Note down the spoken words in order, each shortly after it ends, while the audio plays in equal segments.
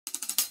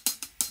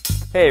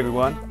Hey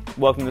everyone,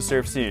 welcome to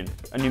Surf Soon,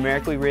 a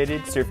numerically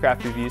rated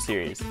Surfcraft review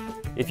series.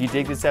 If you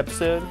dig this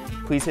episode,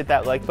 please hit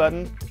that like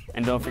button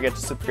and don't forget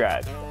to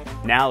subscribe.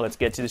 Now let's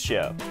get to the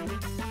show.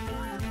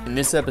 In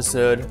this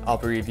episode, I'll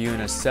be reviewing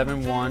a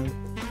 7-1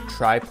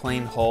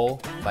 triplane hull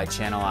by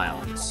Channel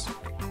Islands.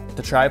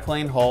 The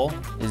triplane hull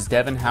is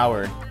Devon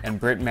Howard and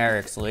Britt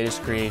Merrick's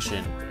latest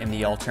creation in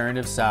the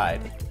alternative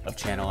side of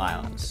Channel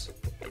Islands.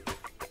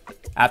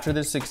 After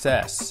the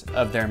success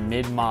of their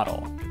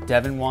mid-model,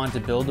 Devon wanted to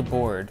build a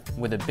board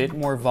with a bit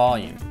more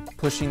volume,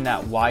 pushing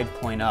that wide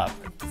point up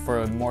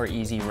for a more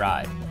easy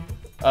ride.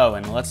 Oh,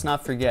 and let's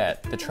not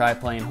forget the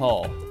triplane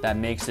hull that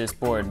makes this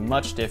board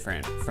much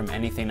different from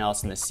anything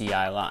else in the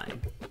CI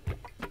line.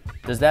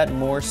 Does that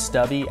more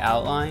stubby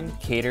outline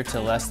cater to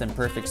less than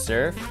perfect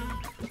surf?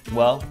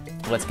 Well,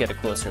 let's get a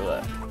closer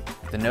look.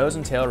 The nose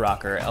and tail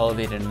rocker are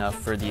elevated enough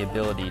for the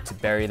ability to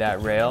bury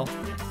that rail,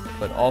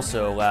 but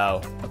also allow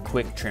a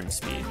quick trim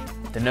speed.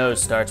 The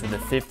nose starts with a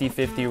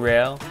 50-50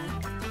 rail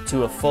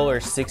to a fuller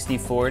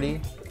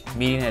 60-40,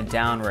 meeting a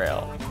down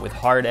rail with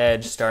hard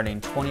edge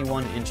starting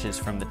 21 inches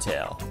from the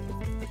tail.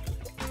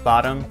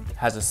 Bottom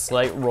has a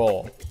slight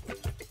roll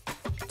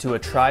to a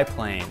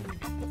triplane,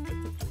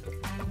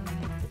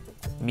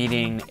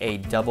 meeting a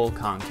double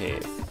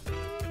concave.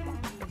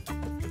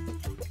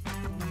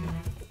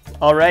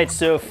 All right,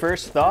 so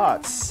first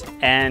thoughts,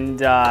 and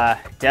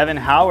Devon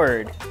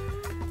Howard,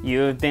 you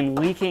have been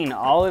leaking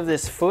all of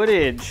this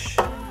footage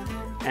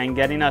and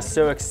getting us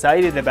so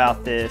excited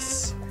about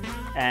this,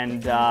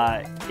 and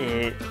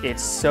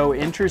it's so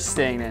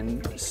interesting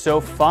and so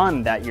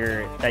fun that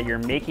you're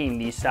making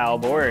these style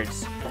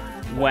boards.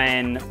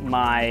 When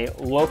my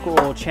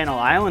local Channel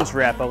Islands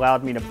rep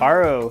allowed me to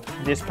borrow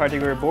this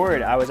particular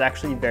board, I was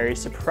actually very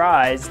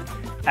surprised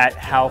at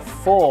how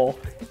full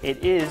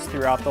it is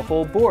throughout the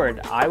whole board.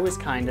 I was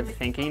kind of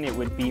thinking it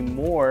would be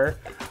more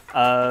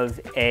of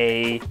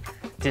a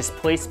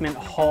displacement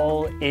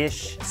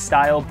hull-ish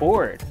style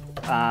board.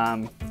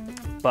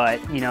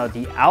 But you know,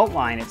 the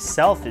outline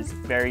itself is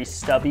very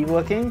stubby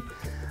looking,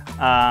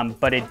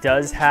 but it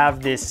does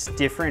have this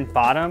different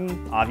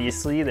bottom,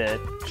 obviously the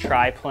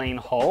triplane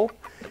hull.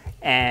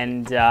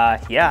 And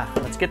yeah,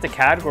 let's get the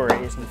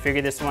categories and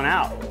figure this one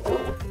out.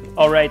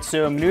 All right,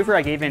 so maneuver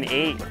I gave an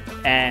 8,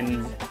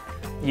 and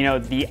you know,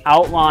 the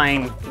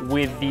outline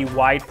with the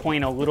wide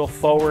point a little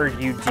forward,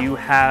 you do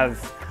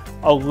have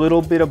a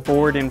little bit of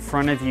board in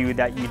front of you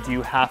that you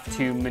do have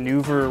to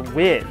maneuver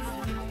with.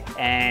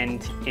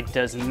 And it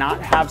does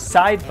not have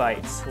side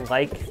bites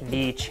like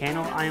the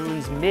Channel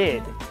Islands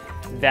mid.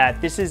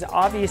 That this is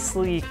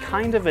obviously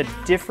kind of a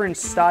different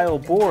style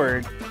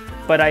board,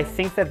 but I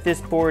think that this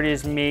board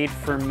is made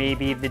for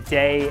maybe the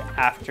day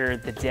after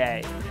the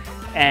day.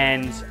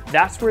 And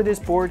that's where this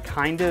board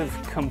kind of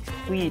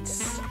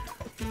completes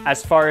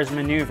as far as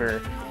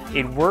maneuver.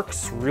 It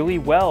works really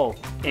well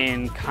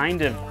in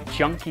kind of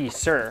junky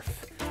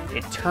surf.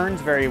 It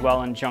turns very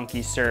well in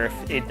junky surf.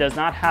 It does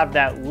not have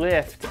that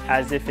lift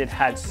as if it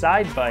had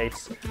side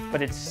bites,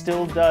 but it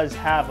still does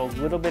have a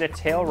little bit of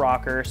tail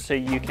rocker, so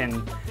you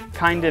can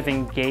kind of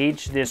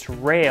engage this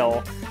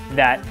rail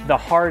that the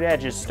hard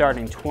edge is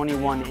starting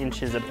 21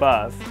 inches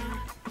above,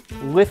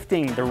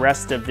 lifting the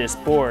rest of this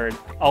board,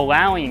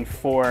 allowing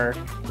for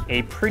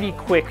a pretty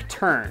quick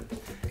turn.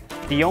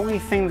 The only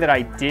thing that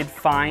I did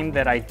find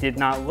that I did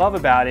not love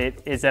about it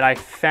is that I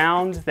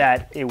found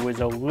that it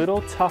was a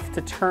little tough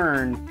to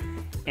turn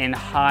in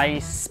high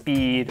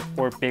speed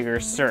or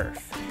bigger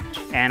surf.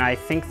 And I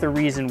think the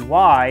reason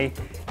why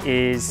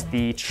is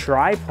the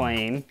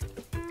triplane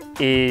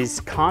is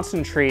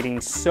concentrating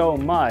so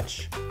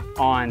much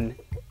on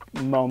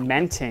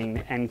momenting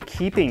and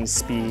keeping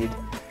speed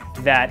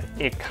that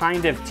it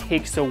kind of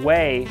takes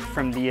away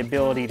from the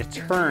ability to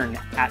turn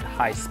at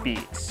high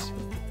speeds.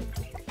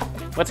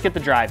 Let's get the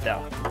drive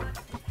though.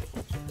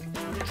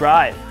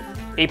 Drive,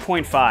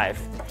 8.5,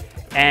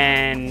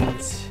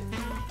 and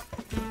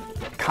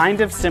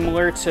kind of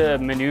similar to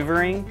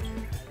maneuvering.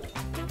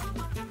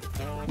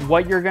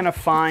 What you're gonna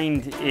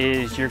find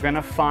is you're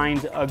gonna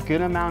find a good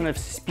amount of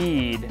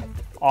speed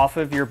off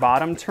of your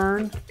bottom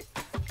turn,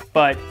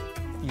 but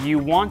you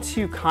want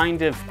to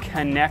kind of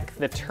connect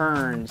the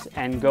turns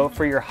and go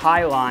for your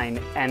high line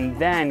and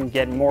then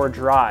get more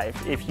drive.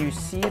 If you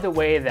see the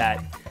way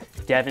that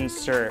Devon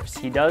surfs,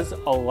 he does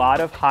a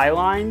lot of high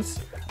lines,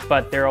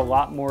 but they're a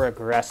lot more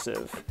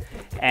aggressive.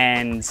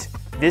 And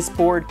this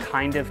board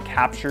kind of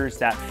captures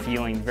that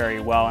feeling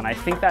very well, and I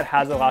think that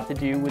has a lot to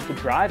do with the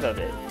drive of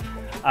it.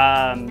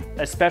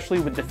 Especially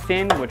with the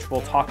fin, which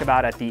we'll talk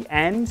about at the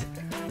end.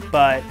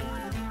 But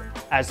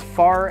as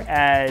far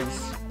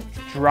as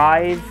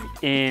drive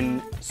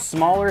in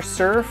smaller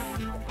surf,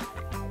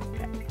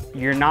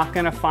 you're not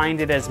gonna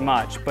find it as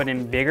much, but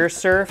in bigger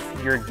surf,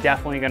 you're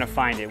definitely gonna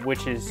find it,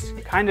 which is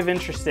kind of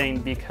interesting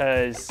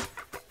because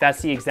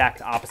that's the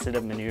exact opposite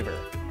of maneuver.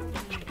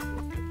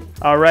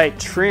 All right,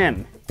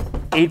 trim,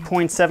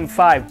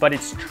 8.75, but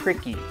it's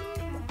tricky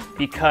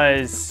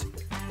because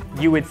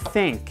you would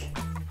think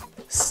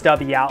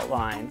stubby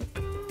outline.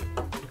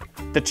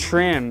 The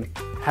trim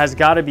has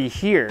got to be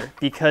here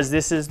because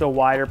this is the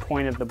wider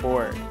point of the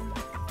board.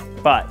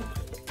 But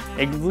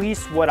at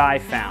least what I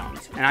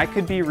found, and I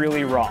could be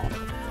really wrong,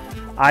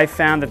 I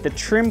found that the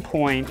trim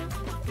point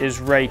is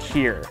right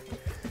here.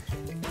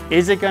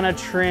 Is it gonna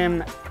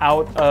trim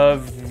out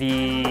of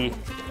the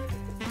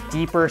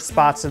deeper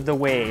spots of the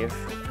wave?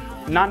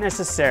 Not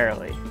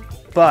necessarily,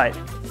 but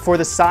for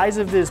the size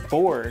of this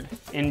board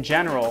in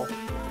general,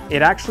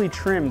 it actually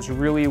trims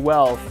really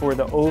well for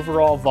the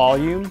overall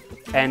volume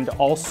and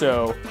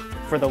also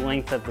for the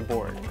length of the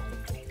board.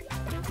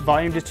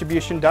 Volume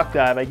distribution duck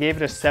dive, I gave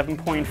it a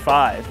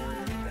 7.5.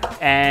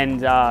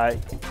 And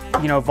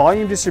you know,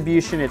 volume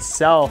distribution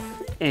itself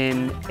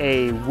in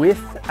a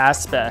width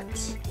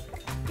aspect,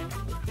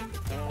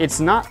 it's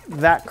not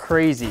that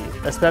crazy,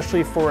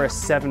 especially for a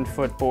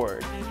 7-foot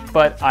board.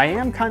 But I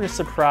am kind of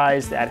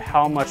surprised at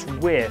how much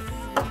width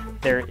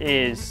there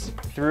is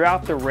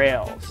throughout the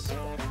rails.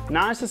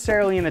 Not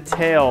necessarily in the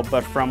tail,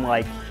 but from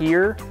like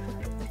here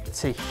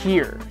to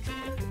here.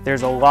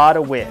 There's a lot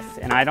of width,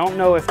 and I don't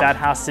know if that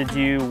has to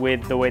do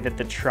with the way that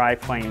the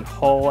triplane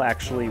hull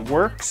actually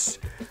works.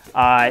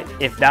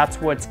 If that's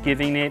what's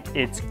giving it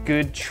its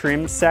good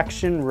trim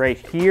section right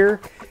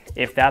here,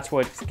 if that's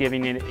what's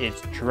giving it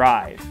its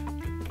drive.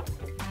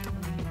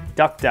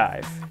 Duck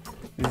dive,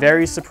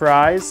 very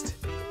surprised,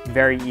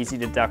 very easy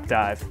to duck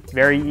dive,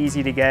 very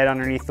easy to get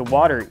underneath the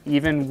water,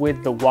 even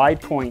with the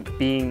wide point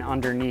being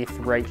underneath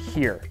right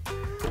here.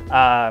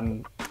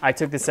 I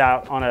took this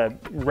out on a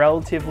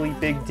relatively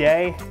big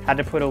day, had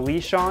to put a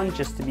leash on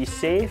just to be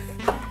safe,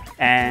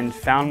 and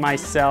found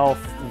myself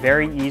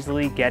very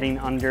easily getting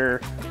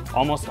under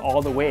almost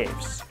all the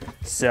waves.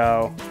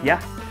 So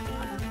yeah,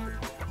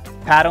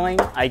 paddling,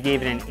 I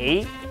gave it an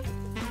 8.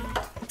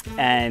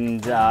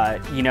 And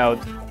you know,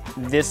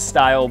 this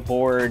style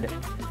board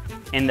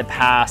in the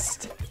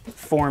past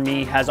for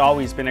me has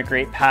always been a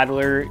great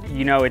paddler.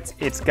 You know,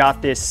 it's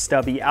got this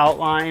stubby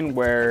outline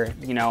where,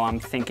 you know, I'm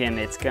thinking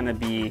it's gonna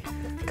be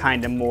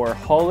kind of more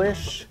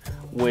hullish,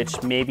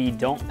 which maybe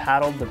don't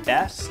paddle the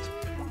best,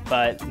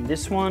 but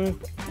this one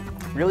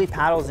really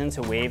paddles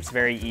into waves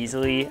very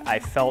easily. I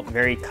felt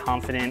very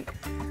confident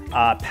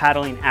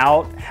paddling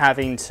out,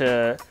 having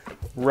to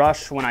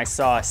rush when I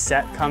saw a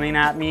set coming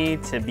at me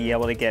to be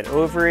able to get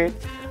over it.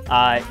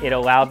 It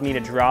allowed me to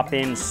drop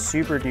in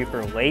super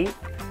duper late,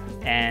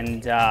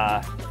 and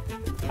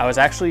I was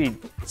actually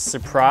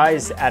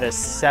surprised at a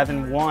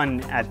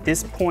 7.1. At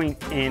this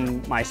point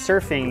in my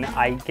surfing,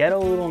 I get a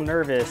little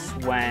nervous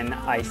when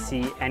I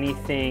see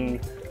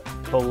anything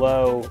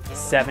below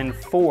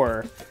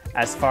 7.4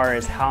 as far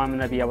as how I'm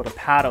gonna be able to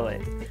paddle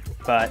it.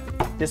 But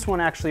this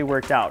one actually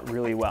worked out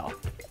really well.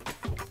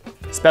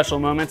 Special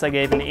moments, I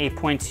gave an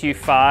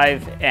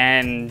 8.25,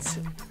 and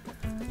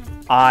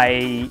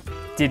I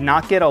did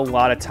not get a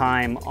lot of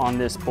time on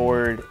this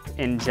board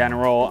in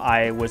general.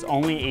 I was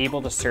only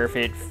able to surf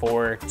it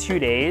for 2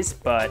 days,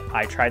 but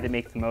I tried to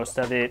make the most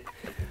of it.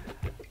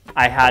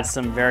 I had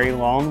some very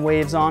long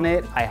waves on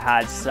it. I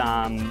had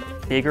some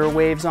bigger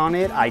waves on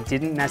it. I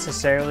didn't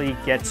necessarily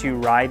get to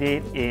ride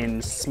it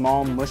in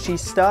small mushy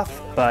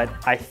stuff, but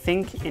I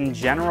think in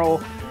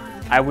general,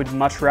 I would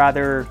much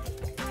rather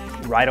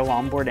ride a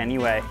longboard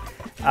anyway.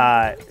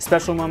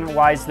 Special moment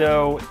wise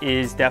though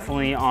is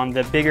definitely on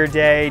the bigger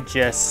day,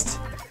 just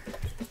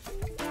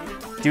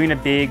doing a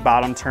big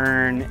bottom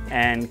turn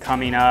and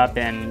coming up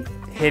and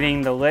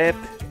hitting the lip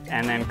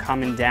and then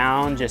coming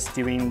down, just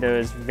doing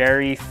those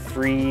very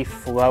free,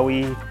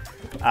 flowy,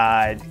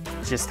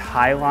 just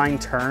high line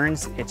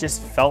turns. It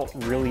just felt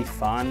really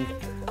fun,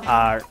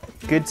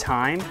 good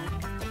time,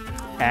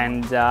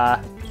 and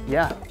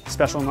yeah,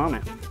 special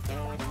moment.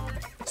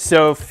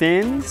 So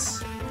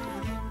fins,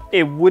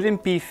 it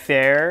wouldn't be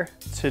fair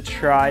to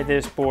try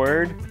this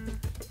board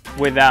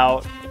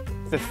without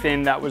the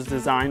fin that was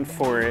designed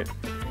for it.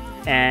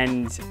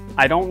 And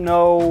I don't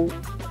know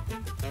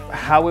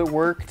how it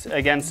worked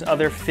against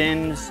other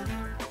fins.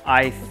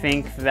 I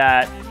think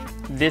that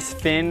this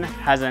fin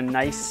has a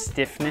nice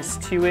stiffness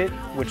to it,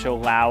 which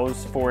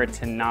allows for it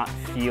to not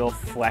feel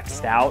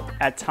flexed out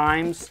at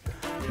times,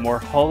 more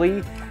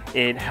hully.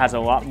 It has a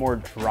lot more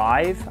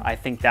drive. I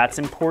think that's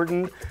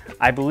important.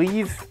 I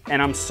believe, and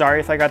I'm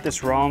sorry if I got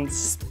this wrong,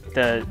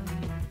 the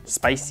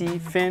Spicy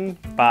Fin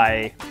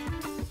by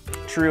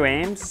True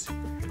Aims.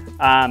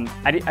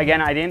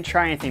 Again, I didn't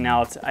try anything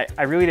else.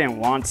 I really didn't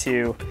want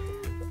to.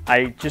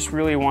 I just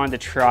really wanted to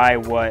try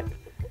what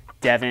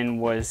Devon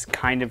was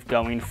kind of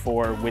going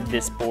for with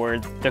this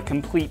board, the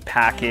complete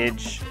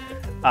package.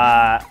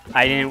 I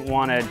didn't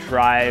want to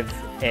drive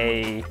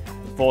a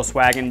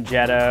Volkswagen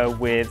Jetta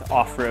with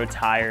off-road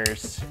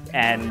tires,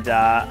 and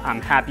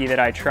I'm happy that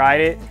I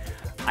tried it.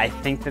 I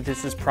think that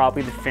this is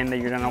probably the fin that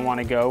you're gonna want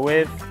to go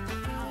with,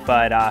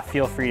 but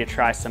feel free to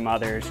try some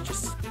others.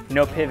 Just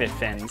no pivot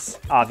fins,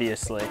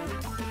 obviously.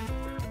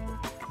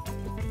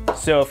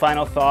 So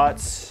final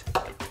thoughts.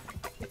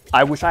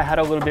 I wish I had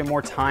a little bit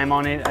more time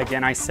on it.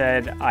 Again, I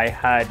said I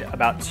had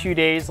about 2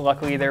 days.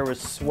 Luckily there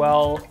was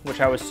swell, which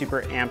I was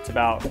super amped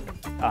about.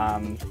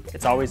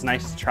 It's always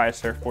nice to try a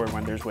surfboard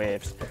when there's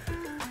waves.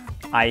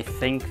 I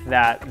think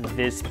that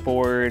this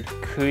board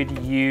could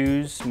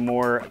use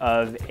more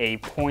of a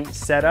point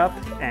setup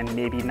and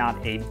maybe not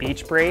a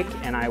beach break,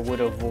 and I would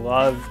have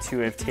loved to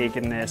have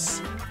taken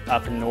this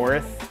up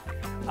north.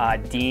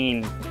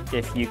 Dean,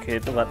 if you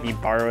could let me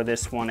borrow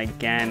this one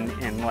again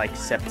in like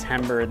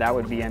September, that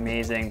would be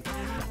amazing.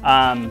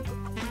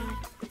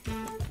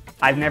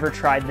 I've never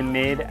tried the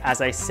mid,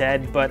 as I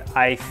said, but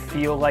I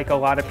feel like a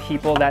lot of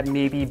people that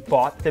maybe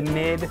bought the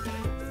mid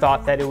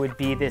thought that it would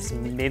be this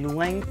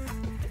mid-length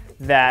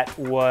that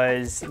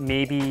was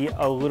maybe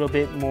a little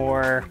bit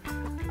more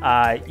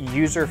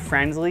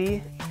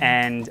user-friendly,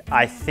 and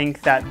I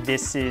think that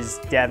this is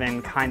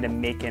Devon kind of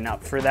making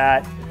up for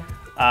that.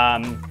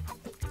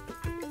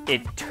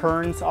 It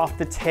turns off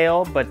the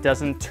tail, but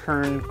doesn't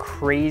turn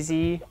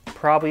crazy,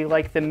 probably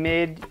like the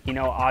mid. You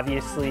know,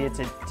 obviously it's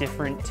a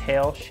different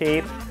tail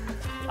shape.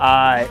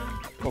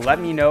 Let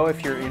me know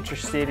if you're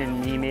interested in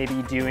me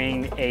maybe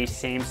doing a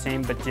same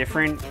but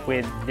different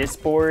with this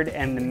board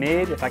and the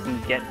mid. If I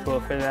can get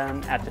both of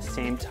them at the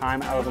same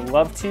time, I would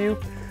love to.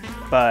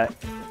 But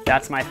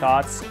that's my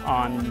thoughts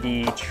on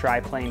the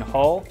triplane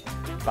hull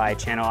by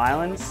Channel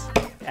Islands,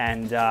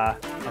 and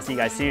I'll see you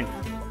guys soon.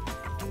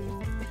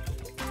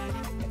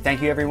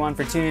 Thank you everyone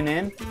for tuning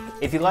in.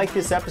 If you like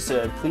this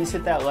episode, please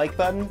hit that like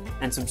button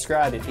and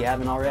subscribe if you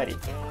haven't already.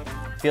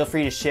 Feel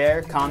free to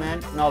share,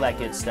 comment, and all that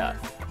good stuff.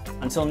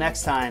 Until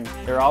next time,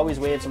 there are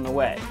always waves on the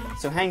way,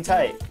 so hang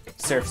tight,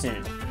 surf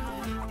soon.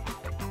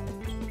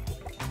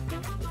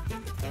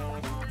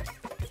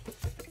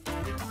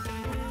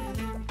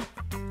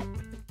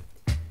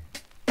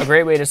 A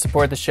great way to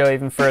support the show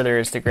even further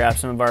is to grab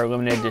some of our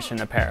limited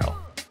edition apparel.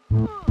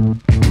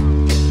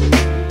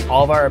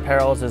 All of our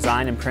apparel is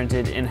designed and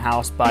printed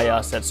in-house by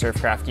us at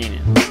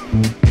Surfcraftunion.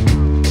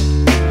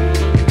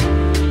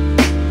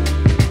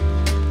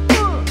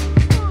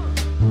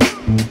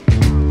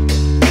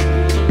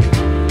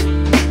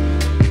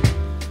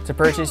 To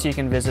purchase, you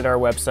can visit our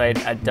website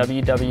at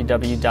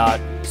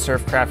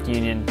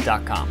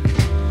www.surfcraftunion.com.